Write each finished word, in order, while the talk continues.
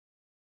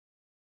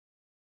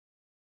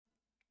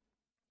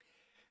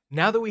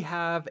Now that we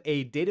have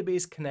a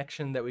database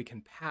connection that we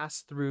can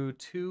pass through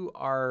to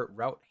our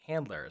route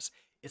handlers,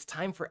 it's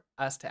time for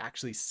us to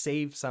actually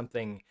save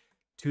something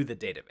to the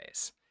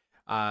database.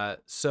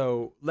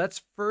 So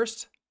let's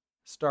first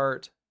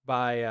start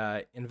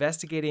by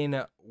investigating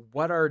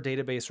what our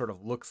database sort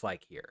of looks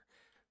like here.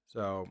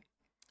 So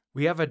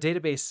we have a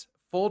database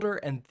folder,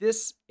 and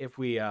this, if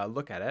we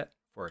look at it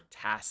for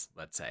tasks,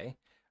 let's say,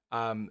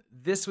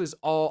 this was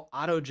all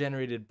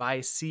auto-generated by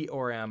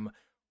CRM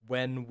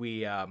when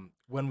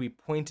we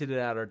pointed it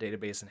at our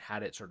database and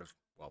had it sort of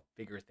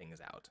figure things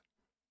out.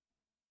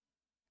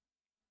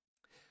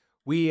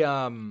 We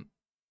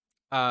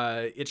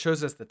it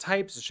shows us the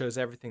types, it shows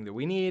everything that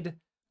we need,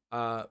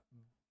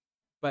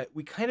 but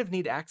we kind of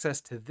need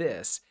access to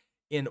this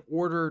in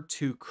order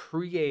to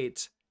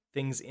create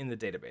things in the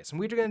database. And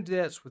we're going to do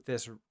this with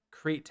this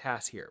create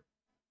task here.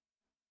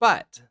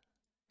 But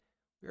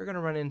we're going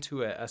to run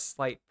into a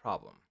slight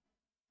problem.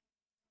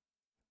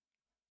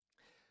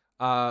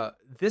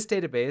 This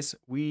database,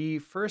 we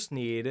first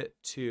need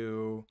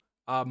to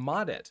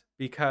mod it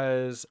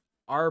because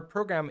our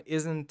program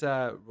isn't,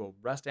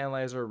 Rust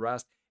Analyzer,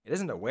 Rust, it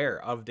isn't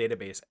aware of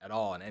database at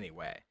all in any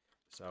way.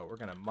 So we're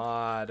going to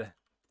mod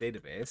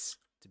database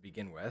to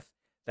begin with.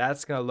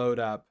 That's going to load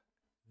up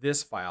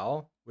this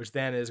file, which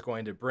then is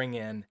going to bring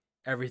in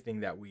everything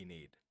that we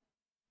need.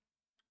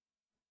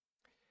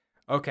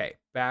 Okay,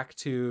 back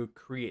to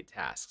create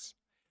tasks.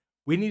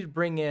 We need to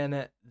bring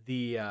in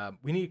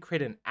we need to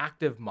create an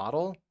active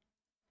model,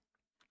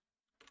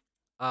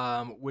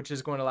 which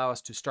is going to allow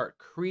us to start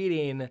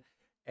creating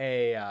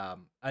a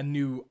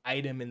new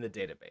item in the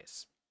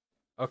database.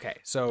 Okay,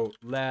 so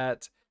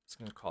let's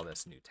going to call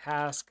this new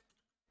task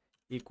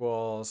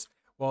equals,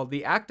 well,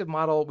 the active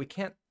model, we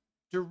can't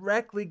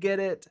directly get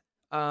it,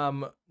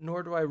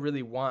 nor do I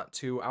really want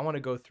to. I want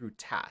to go through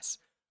tasks,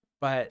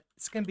 but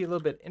it's going to be a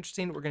little bit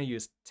interesting. We're going to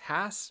use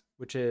tasks,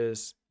 which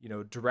is,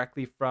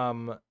 directly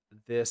from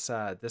this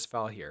this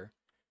file here.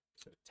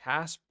 So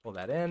task, pull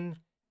that in,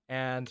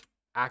 and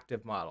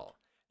active model.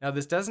 Now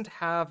this doesn't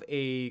have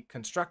a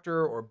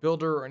constructor or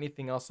builder or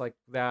anything else like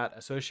that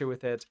associated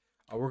with it.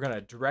 We're going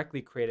to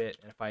directly create it,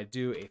 and if I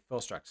do a fill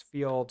structs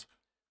field,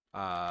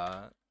 put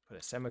a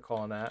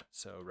semicolon on that,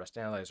 so Rust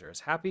Analyzer is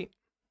happy.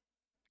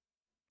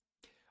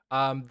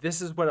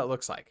 This is what it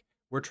looks like.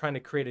 We're trying to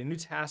create a new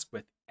task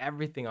with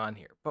everything on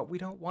here, but we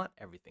don't want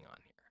everything on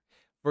here.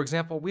 For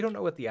example, we don't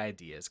know what the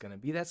ID is going to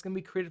be. That's going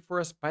to be created for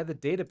us by the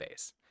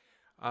database.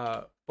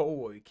 But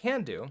what we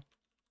can do,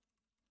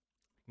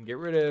 we can get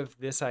rid of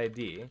this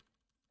ID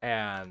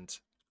and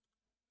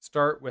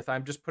start with,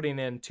 I'm just putting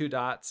in 2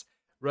 dots.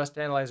 Rust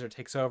Analyzer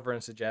takes over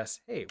and suggests,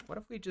 hey, what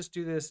if we just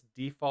do this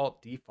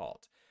default?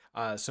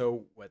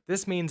 So what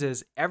this means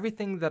is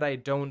everything that I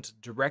don't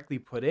directly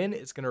put in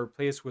is going to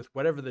replace with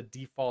whatever the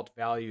default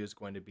value is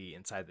going to be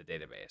inside the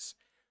database.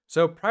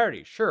 So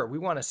priority, sure, we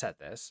want to set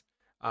this.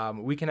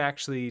 We can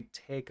actually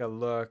take a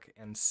look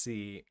and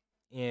see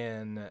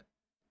in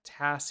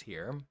tasks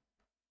here.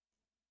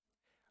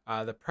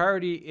 The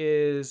priority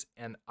is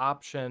an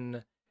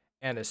option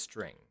and a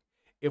string.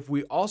 If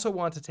we also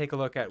want to take a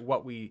look at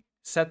what we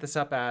set this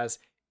up as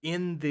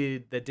in the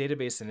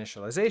database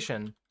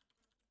initialization,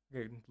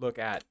 we can look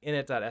at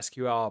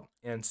init.sql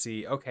and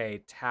see,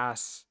 okay,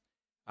 tasks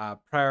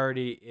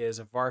priority is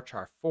a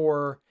varchar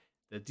 4,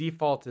 the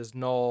default is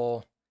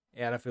null,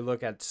 and if we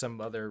look at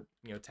some other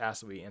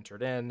tasks that we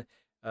entered in,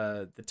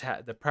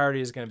 the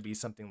priority is going to be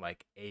something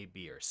like A,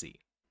 B, or C.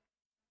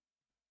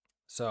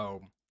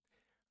 So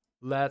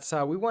let's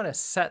we want to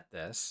set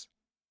this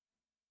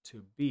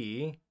to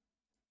be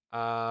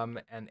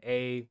an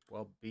A,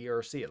 well, B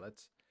or C.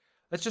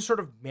 Let's just sort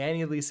of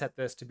manually set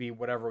this to be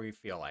whatever we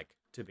feel like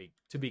to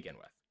begin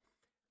with.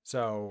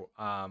 So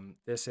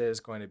this is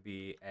going to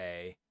be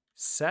a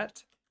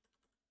set.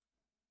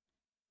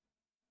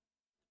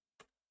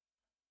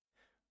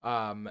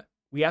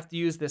 We have to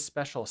use this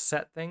special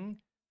set thing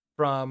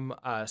from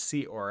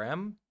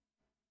CRM,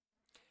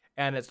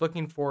 and it's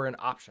looking for an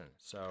option.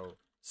 So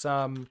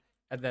some,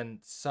 and then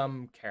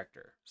some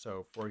character.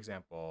 So for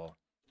example,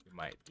 we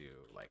might do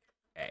like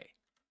A.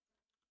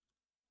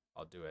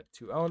 I'll do a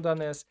toOwned on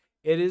this.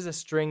 It is a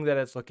string that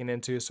it's looking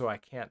into, so I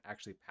can't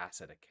actually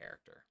pass it a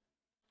character.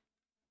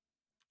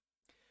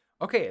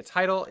 Okay, a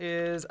title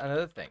is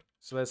another thing.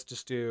 So let's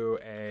just do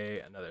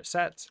another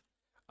set.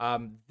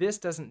 This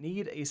doesn't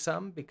need a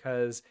sum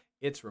because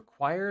it's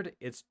required.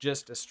 It's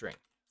just a string.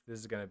 This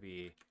is going to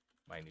be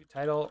my new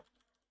title.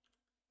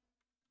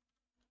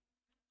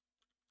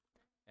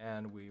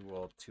 And we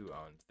will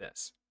toOwned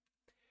this.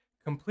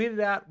 Completed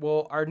at,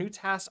 well, our new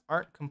tasks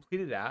aren't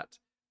completed at,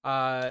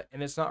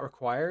 and it's not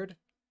required.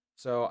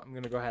 So I'm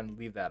going to go ahead and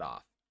leave that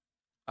off.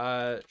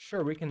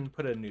 Sure, we can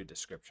put a new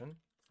description.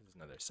 This is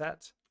another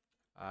set.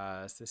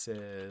 So this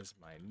is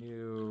my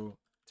new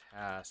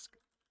task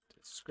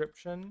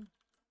description.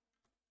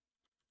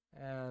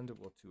 And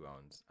we'll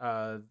toOwned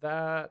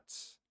that.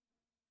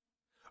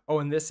 Oh,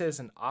 and this is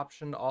an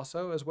option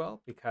also as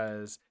well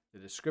because the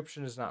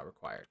description is not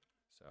required.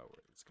 So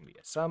it's going to be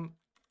a sum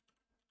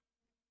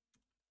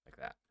like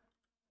that.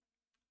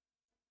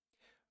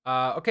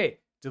 Okay,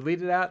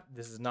 deleted that.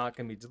 This is not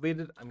going to be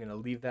deleted. I'm going to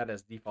leave that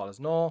as default as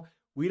null.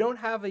 We don't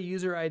have a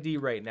user ID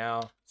right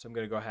now, so I'm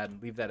going to go ahead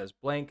and leave that as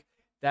blank.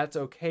 That's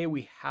okay.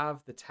 We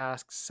have the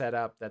tasks set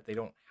up that they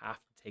don't have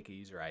to take a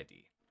user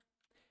ID.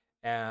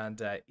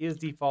 And is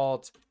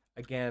default,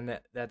 again,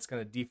 that's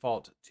going to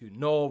default to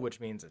null, which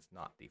means it's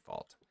not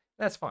default.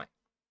 That's fine.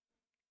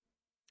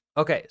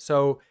 Okay,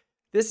 so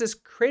this is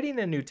creating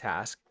a new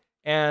task,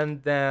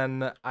 and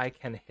then I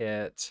can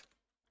hit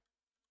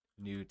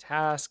new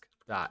task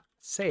dot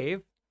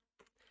save.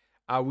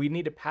 We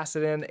need to pass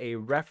it in a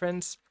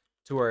reference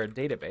to our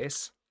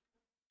database.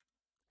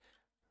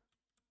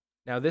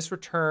 Now this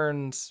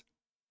returns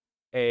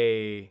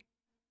a,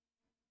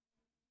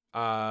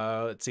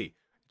 let's see,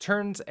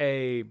 turns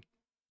a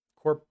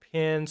core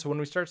pin. So when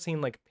we start seeing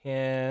like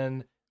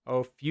pin,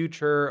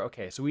 future,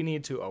 okay, so we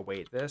need to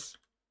await this.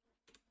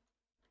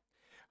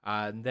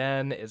 And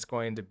then it's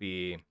going to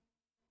be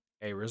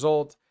a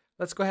result.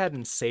 Let's go ahead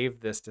and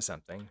save this to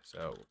something.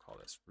 So we'll call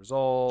this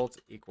result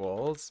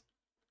equals,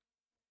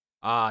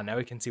 now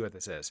we can see what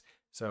this is.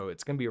 So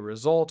it's going to be a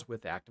result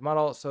with the active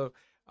model. So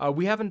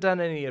we haven't done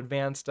any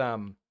advanced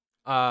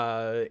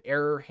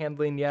error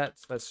handling yet.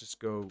 So let's just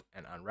go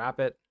and unwrap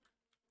it.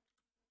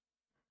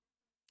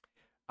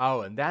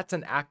 Oh, and that's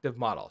an active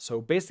model. So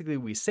basically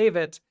we save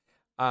it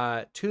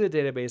to the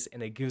database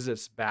and it gives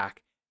us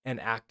back an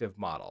active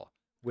model,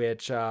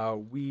 which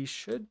we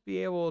should be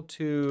able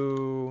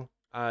to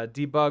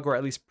debug or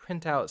at least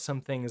print out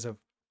some things of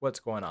what's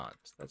going on.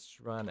 So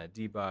let's run a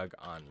debug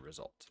on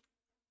result.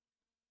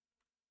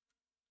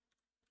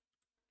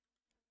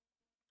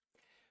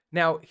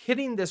 Now,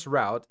 hitting this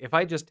route, if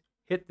I just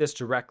hit this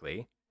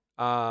directly,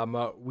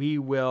 we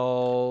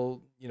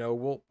will,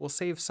 we'll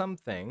save some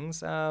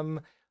things.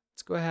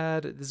 Let's go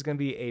ahead. This is going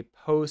to be a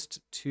post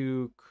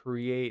to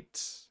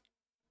create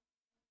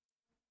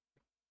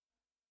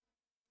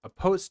a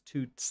post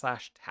to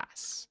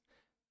 /tasks.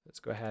 Let's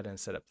go ahead and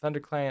set up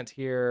Thunder Client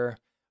here.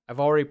 I've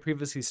already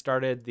previously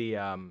started the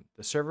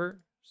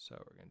server, so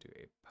we're going to do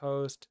a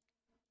post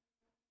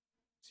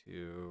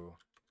to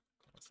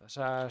 /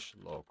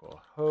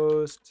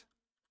 localhost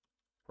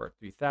port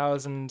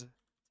 3000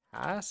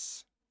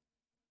 tasks.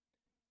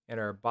 In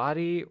our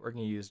body, we're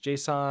going to use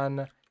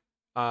JSON.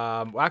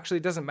 Well, actually,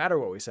 it doesn't matter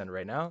what we send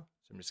right now,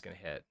 so I'm just going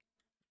to hit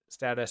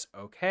status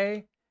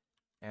OK,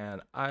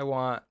 and I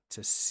want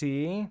to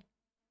see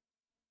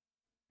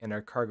in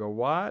our cargo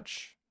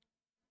watch.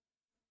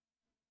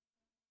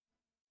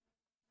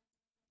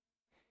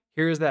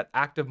 Here's that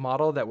active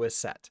model that was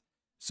set.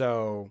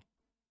 So,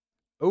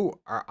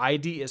 our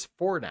ID is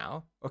 4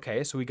 now.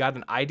 Okay, so we got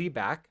an ID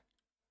back.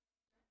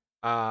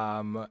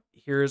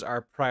 Here's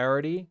our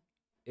priority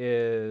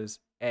is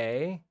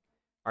A.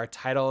 Our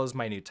title is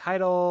my new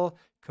title.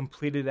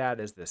 Completed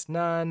at is this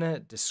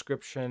none.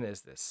 Description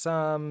is this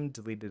some.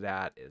 Deleted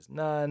at is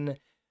none.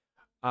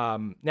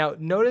 Now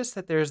notice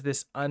that there's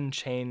this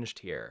unchanged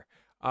here.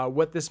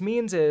 What this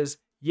means is,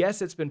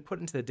 yes, it's been put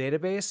into the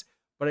database,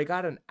 but I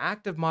got an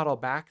active model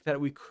back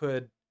that we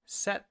could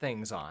set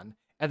things on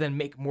and then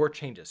make more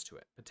changes to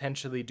it,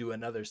 potentially do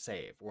another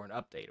save or an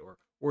update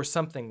or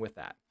something with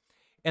that.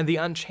 And the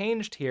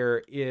unchanged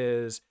here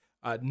is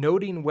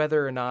noting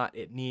whether or not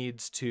it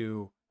needs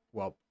to,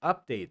 well,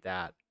 update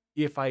that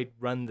if I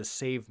run the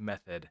save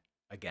method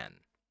again.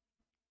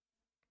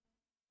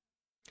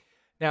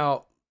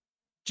 Now,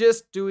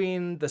 just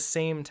doing the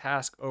same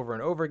task over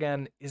and over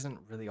again isn't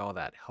really all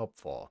that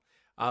helpful.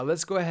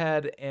 Let's go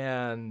ahead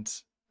and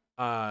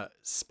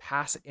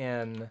pass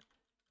in,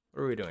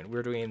 what are we doing?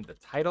 We're doing the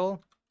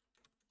title.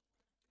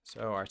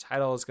 So our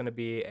title is going to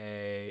be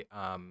a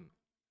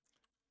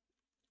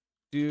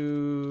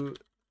do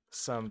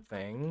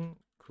something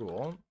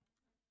cool.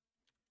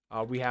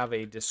 We have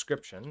a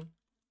description.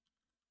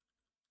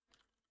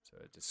 So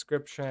a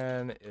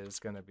description is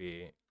going to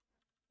be,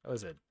 that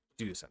was a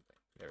do something.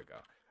 There we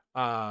go.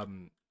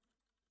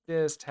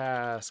 This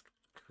task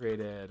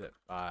created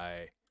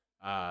by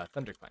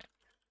Thunder Client.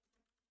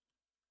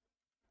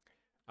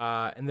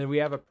 And then we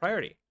have a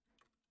priority.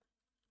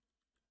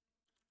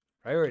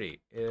 Priority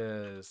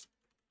is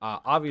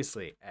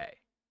obviously A.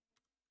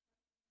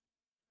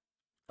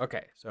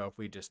 Okay, so if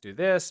we just do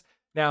this,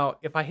 now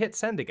if I hit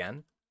send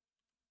again,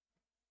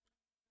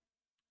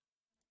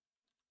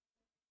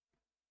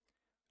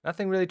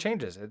 nothing really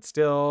changes. It's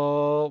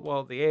still,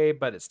 well, the A,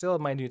 but it's still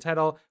my new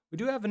title. We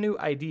do have a new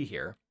ID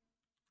here.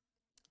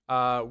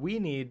 We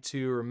need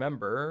to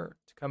remember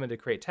to come into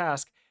create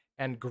task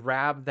and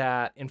grab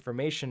that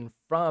information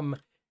from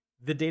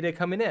the data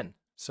coming in.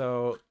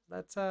 So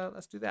let's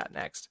do that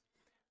next.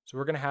 So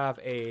we're gonna have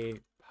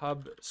a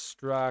pub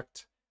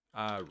struct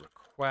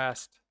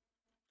request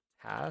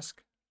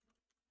task.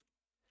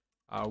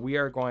 We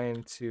are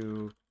going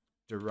to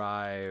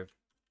derive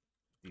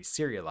the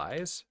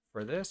serialize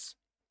for this.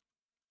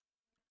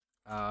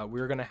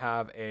 We're going to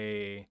have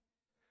a,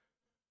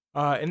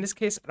 in this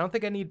case, I don't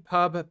think I need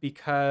pub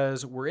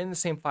because we're in the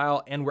same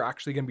file and we're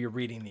actually going to be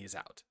reading these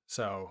out.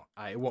 So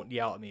it won't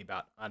yell at me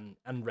about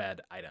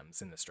unread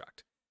items in the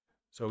struct.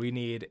 So we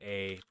need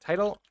a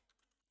title.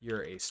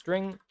 you're a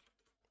string.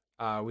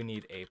 We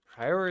need a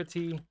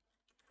priority.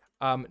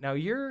 Now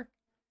you're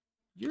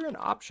an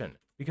option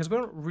because we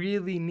don't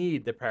really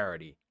need the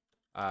priority,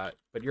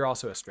 but you're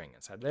also a string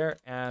inside there.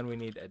 And we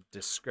need a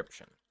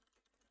description,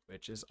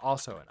 which is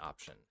also an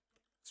option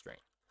string.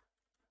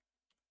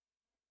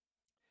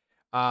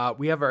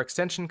 We have our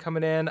extension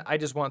coming in. I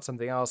just want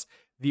something else.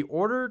 The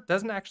order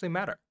doesn't actually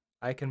matter.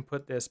 I can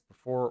put this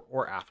before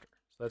or after.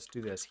 So let's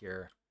do this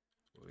here.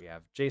 We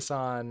have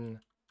JSON.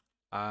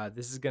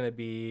 This is going to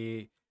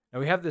be, now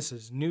we have this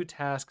as new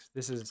task.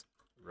 This is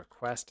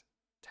request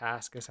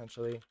task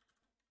essentially.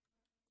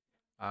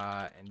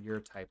 And your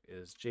type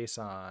is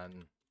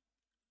JSON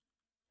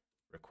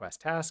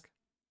request task.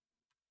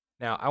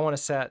 Now I want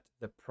to set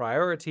the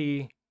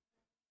priority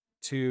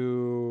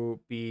to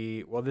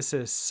be, well, this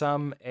is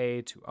sum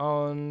A to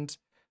owned.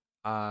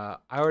 I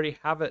already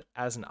have it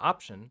as an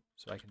option,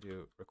 so I can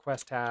do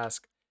request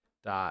task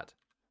dot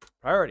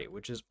priority,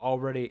 which is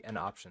already an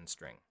option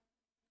string.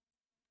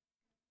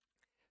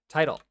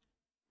 Title.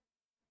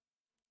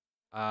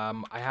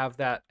 I have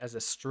that as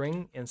a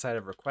string inside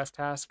of request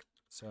task,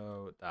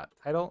 so dot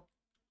title.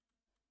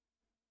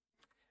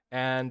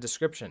 And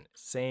description,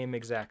 same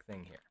exact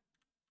thing here.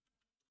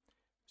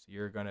 So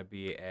you're going to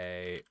be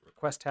a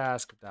request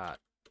task dot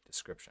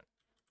description.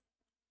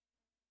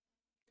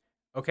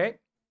 Okay.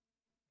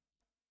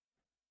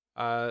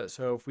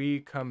 So if we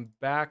come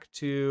back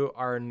to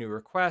our new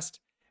request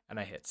and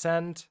I hit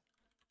send,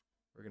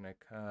 we're going to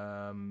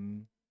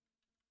come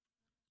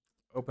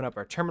open up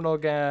our terminal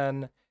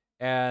again.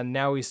 And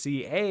now we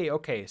see, hey,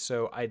 okay,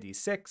 so ID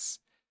 6,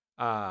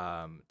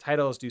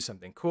 titles do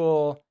something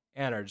cool,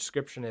 and our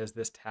description is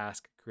this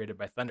task created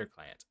by Thunder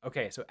Client.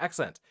 Okay, so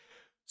excellent.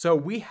 So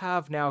we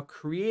have now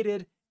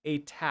created a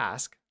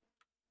task.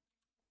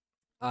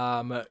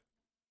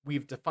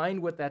 We've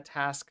defined what that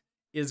task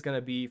is going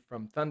to be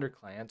from Thunder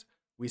Client.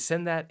 We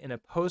send that in a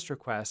post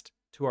request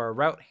to our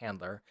route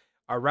handler.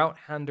 Our route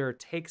handler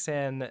takes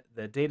in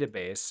the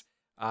database,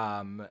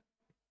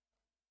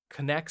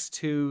 connects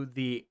to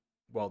the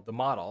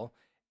model,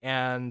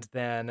 and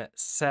then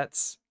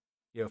sets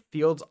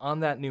fields on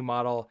that new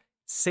model,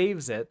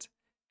 saves it,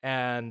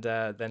 and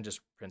then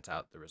just prints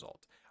out the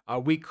result.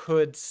 We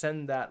could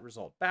send that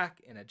result back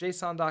in a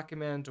JSON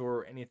document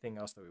or anything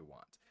else that we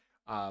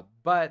want.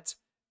 But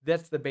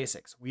that's the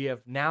basics. We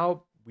have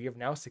now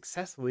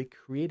successfully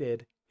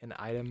created an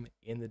item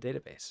in the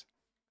database.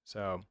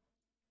 So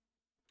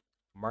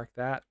mark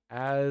that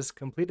as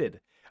completed.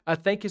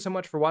 Thank you so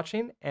much for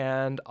watching,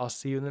 and I'll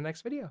see you in the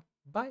next video.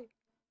 Bye.